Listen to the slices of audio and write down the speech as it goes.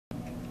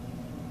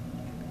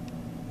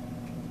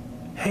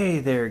Hey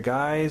there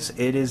guys,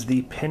 it is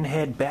the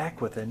Pinhead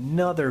back with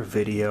another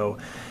video.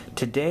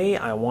 Today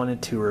I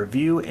wanted to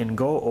review and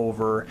go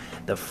over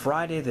the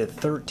Friday the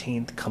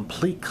 13th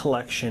complete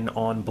collection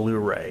on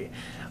Blu-ray.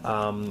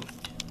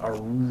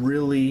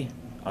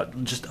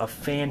 Just a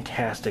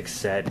fantastic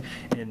set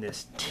in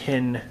this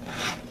tin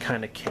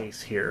kind of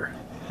case here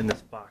in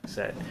this box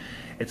set.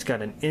 It's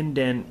got an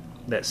indent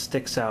that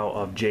sticks out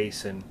of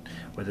Jason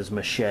with his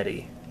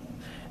machete,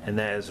 and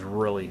that's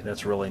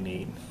really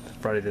neat.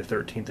 Friday the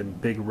 13th in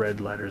big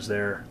red letters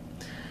there.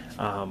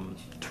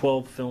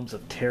 12 films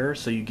of terror,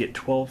 so you get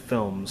 12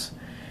 films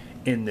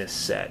in this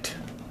set.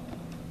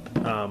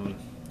 On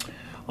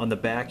the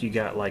back you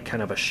got like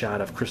kind of a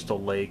shot of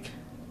Crystal Lake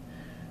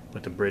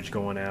with the bridge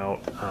going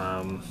out.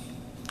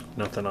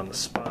 Nothing on the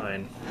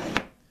spine.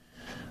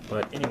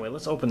 But anyway,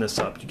 let's open this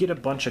up. You get a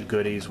bunch of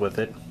goodies with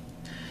it.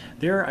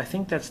 There, I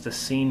think that's the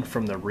scene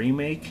from the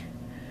remake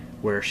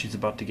where she's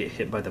about to get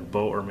hit by the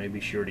boat, or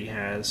maybe she already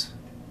has.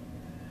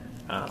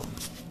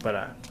 But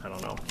I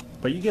don't know.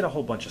 But you get a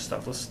whole bunch of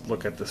stuff. Let's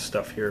look at this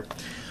stuff here.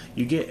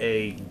 You get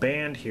a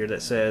band here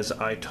that says,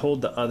 "I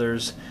told the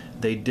others,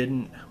 they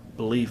didn't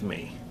believe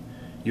me.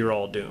 You're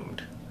all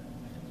doomed."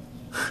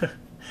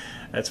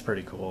 That's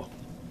pretty cool.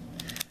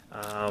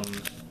 A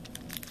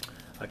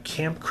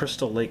Camp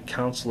Crystal Lake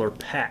counselor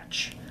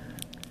patch.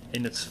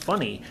 And it's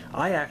funny,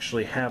 I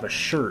actually have a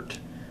shirt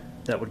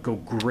that would go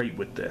great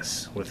with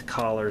this, with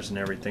collars and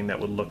everything, that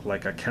would look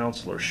like a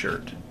counselor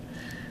shirt.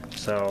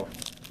 So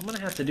I'm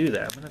gonna have to do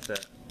that. I'm gonna have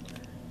to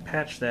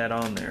patch that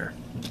on there.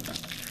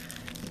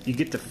 You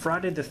get the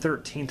Friday the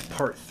 13th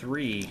Part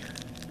 3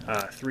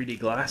 3D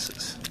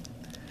glasses.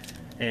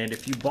 And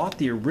if you bought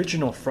the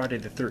original Friday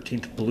the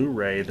 13th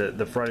Blu-ray,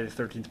 the Friday the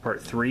 13th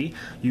Part 3,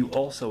 you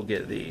also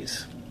get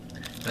these.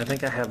 And I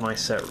think I have my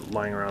set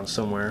lying around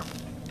somewhere.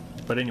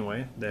 But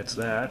anyway, that's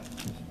that.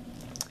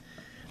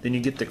 Then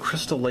you get the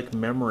Crystal Lake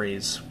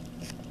Memories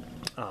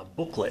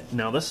booklet.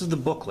 Now this is the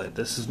booklet.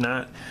 This is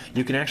not,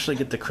 you can actually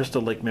get the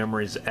Crystal Lake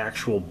Memories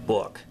actual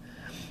book,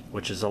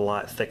 which is a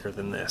lot thicker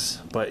than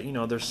this. But you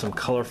know, there's some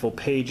colorful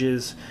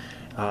pages.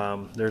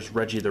 There's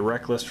Reggie the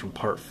Reckless from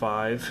Part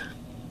 5.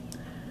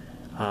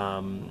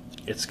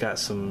 It's got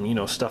some, you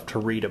know, stuff to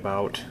read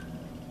about.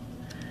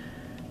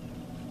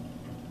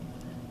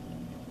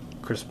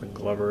 Crispin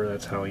Glover,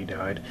 that's how he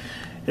died.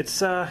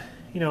 It's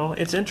you know,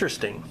 it's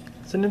interesting.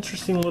 It's an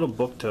interesting little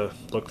book to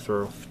look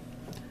through.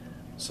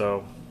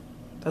 So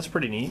that's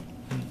pretty neat.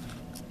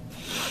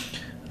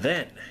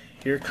 Then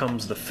here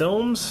comes the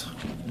films.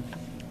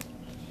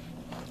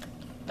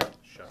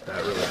 Shut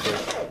that really quick.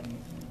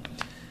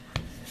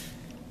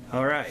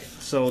 Alright,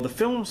 so the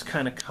films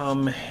kind of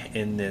come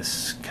in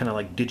this kind of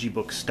like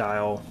digibook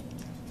style.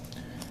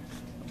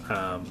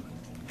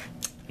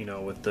 You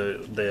know, with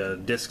the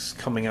discs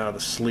coming out of the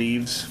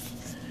sleeves.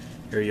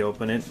 Here you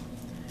open it.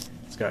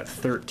 It's got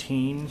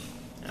 13.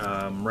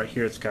 Right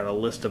here it's got a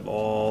list of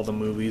all the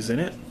movies in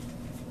it.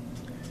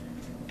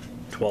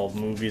 12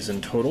 movies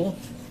in total.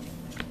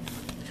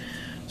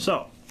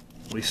 So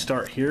we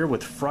start here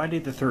with Friday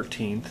the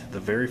 13th, the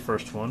very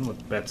first one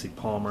with Betsy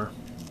Palmer.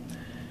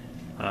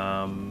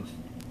 Got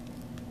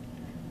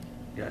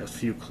a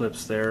few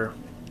clips there.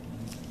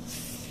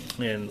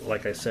 And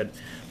like I said,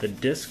 the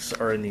discs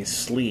are in these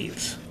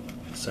sleeves.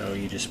 So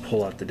you just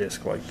pull out the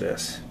disc like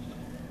this.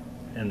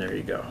 And there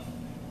you go.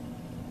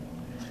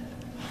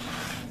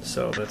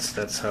 So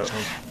that's how,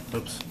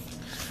 oops,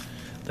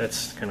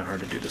 that's kind of hard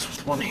to do this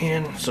with one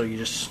hand, so you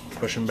just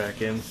push them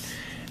back in.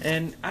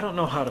 And I don't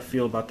know how to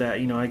feel about that.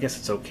 You know, I guess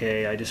it's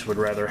okay. I just would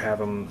rather have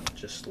them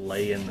just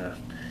lay in the,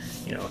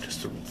 you know,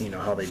 just to, you know,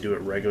 how they do it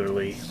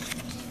regularly.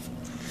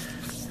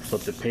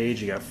 Flip the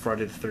page, you got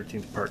Friday the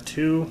 13th Part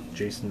 2,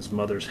 Jason's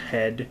mother's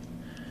head.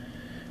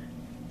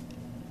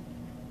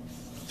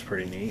 It's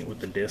pretty neat with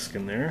the disc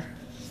in there.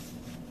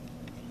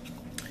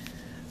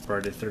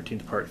 Friday the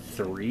 13th Part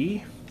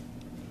 3.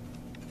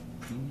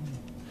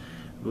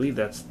 I believe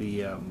that's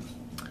the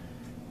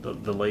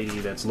lady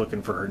that's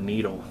looking for her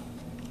needle.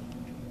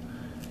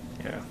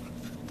 Yeah.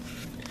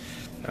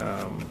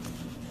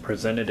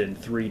 Presented in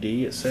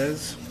 3D, it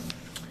says.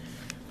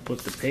 Flip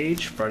the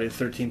page. Friday the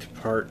 13th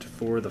Part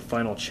 4, the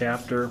final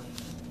chapter,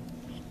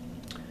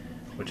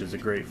 which is a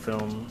great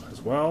film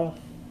as well.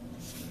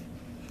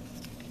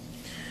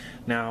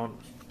 Now,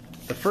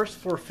 the first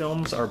 4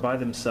 films are by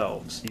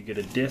themselves. You get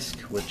a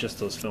disc with just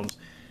those films.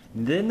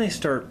 Then they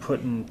start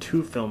putting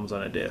 2 films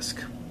on a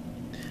disc.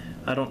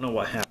 I don't know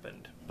what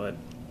happened, but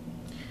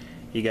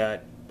you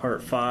got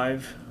Part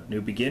 5, New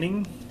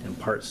Beginning, and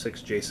Part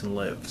 6, Jason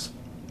Lives.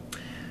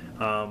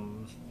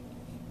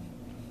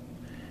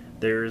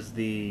 There's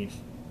the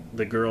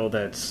girl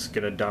that's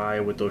gonna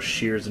die with those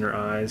shears in her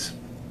eyes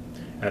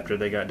after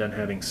they got done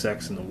having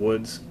sex in the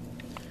woods.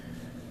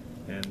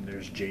 And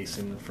there's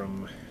Jason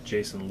from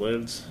Jason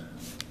Lives.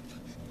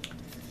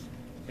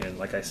 And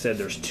like I said,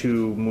 there's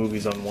 2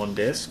 movies on one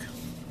disc,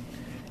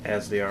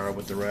 as they are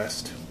with the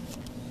rest.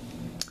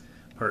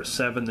 Part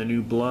 7, The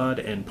New Blood,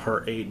 and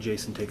Part 8,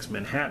 Jason Takes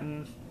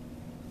Manhattan.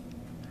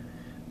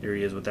 There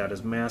he is without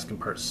his mask in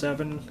Part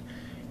 7.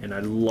 And I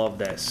love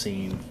that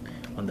scene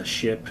on the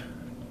ship.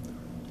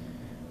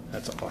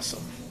 That's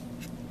awesome.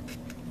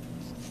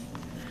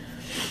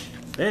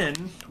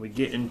 Then we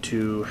get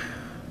into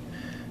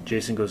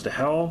Jason Goes to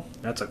Hell.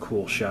 That's a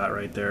cool shot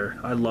right there.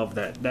 I love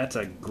that. That's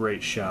a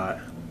great shot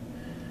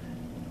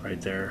right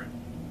there.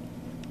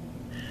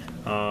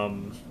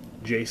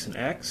 Jason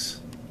X,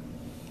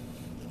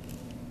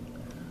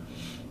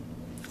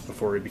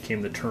 before he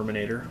became the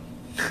Terminator.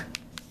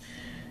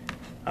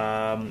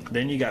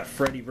 Then you got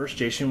Freddy vs.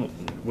 Jason,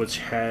 which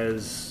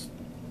has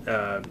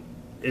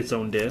its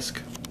own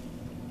disc.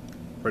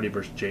 Freddy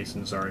vs.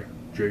 Jason, sorry,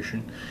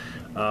 Jason.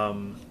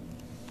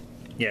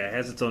 Yeah, it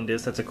has its own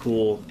disc. That's a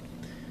cool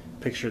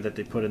picture that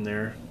they put in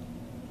there.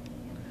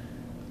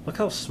 Look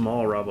how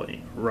small Robert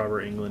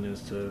Englund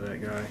is to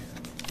that guy.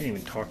 Can't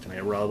even talk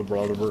tonight.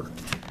 Robert.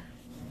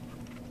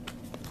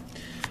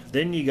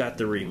 Then you got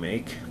the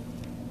remake,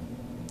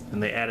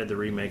 and they added the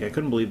remake. I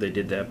couldn't believe they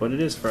did that, but it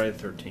is Friday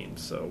the 13th,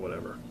 so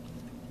whatever.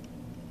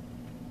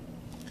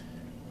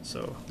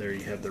 So there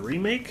you have the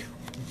remake.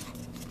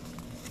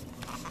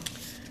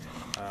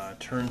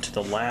 Turn to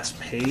the last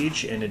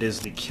page, and it is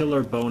the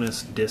Killer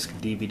Bonus Disc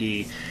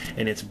DVD,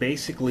 and it's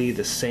basically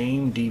the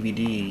same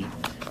DVD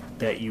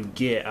that you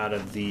get out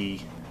of the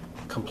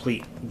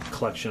complete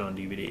collection on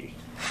DVD.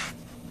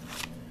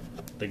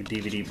 The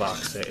DVD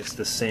box set. It's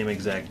the same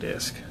exact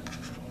disc.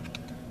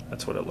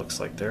 That's what it looks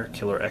like there.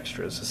 Killer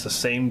Extras. It's the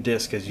same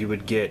disc as you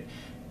would get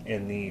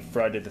in the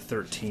Friday the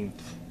 13th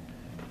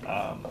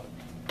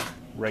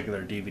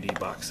regular DVD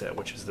box set,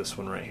 which is this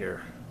one right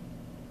here.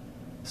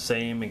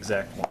 Same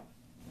exact one.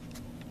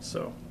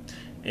 So,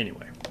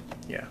 anyway,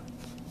 yeah.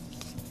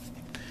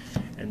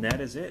 And that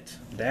is it.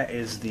 That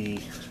is the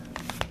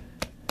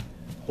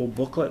whole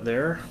booklet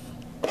there.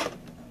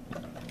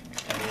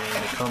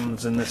 And it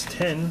comes in this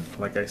tin,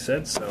 like I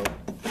said, so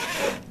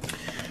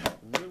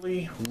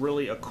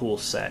really a cool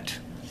set.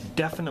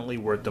 Definitely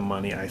worth the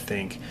money, I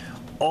think.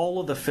 All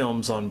of the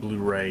films on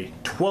Blu-ray,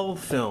 12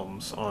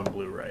 films on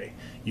Blu-ray.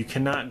 You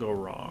cannot go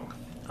wrong.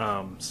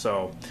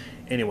 So,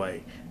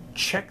 anyway,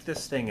 check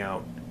this thing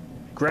out.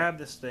 Grab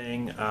this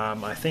thing.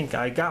 I think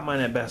I got mine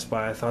at Best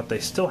Buy. I thought they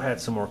still had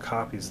some more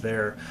copies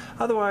there.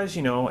 Otherwise,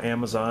 you know,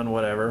 Amazon,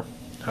 whatever,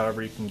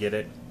 however you can get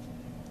it.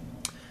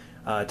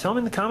 Tell me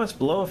in the comments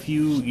below if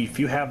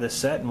you have this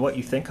set and what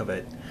you think of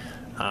it.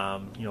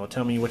 You know,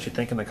 tell me what you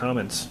think in the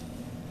comments.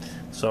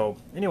 So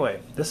anyway,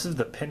 this is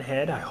the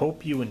Pinhead. I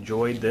hope you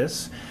enjoyed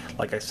this.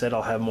 Like I said,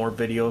 I'll have more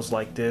videos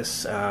like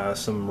this,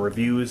 some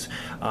reviews.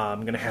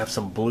 I'm gonna have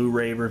some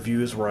Blu-ray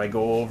reviews where I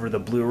go over the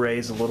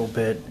Blu-rays a little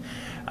bit,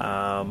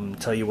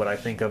 tell you what I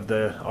think of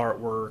the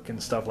artwork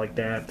and stuff like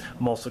that.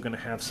 I'm also gonna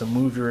have some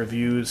movie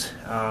reviews,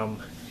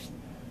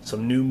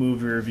 some new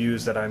movie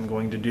reviews that I'm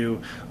going to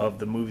do of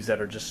the movies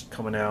that are just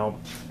coming out,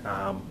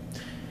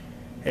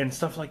 and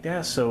stuff like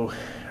that. So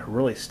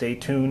really stay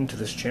tuned to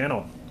this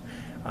channel,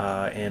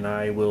 and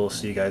I will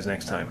see you guys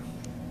next time.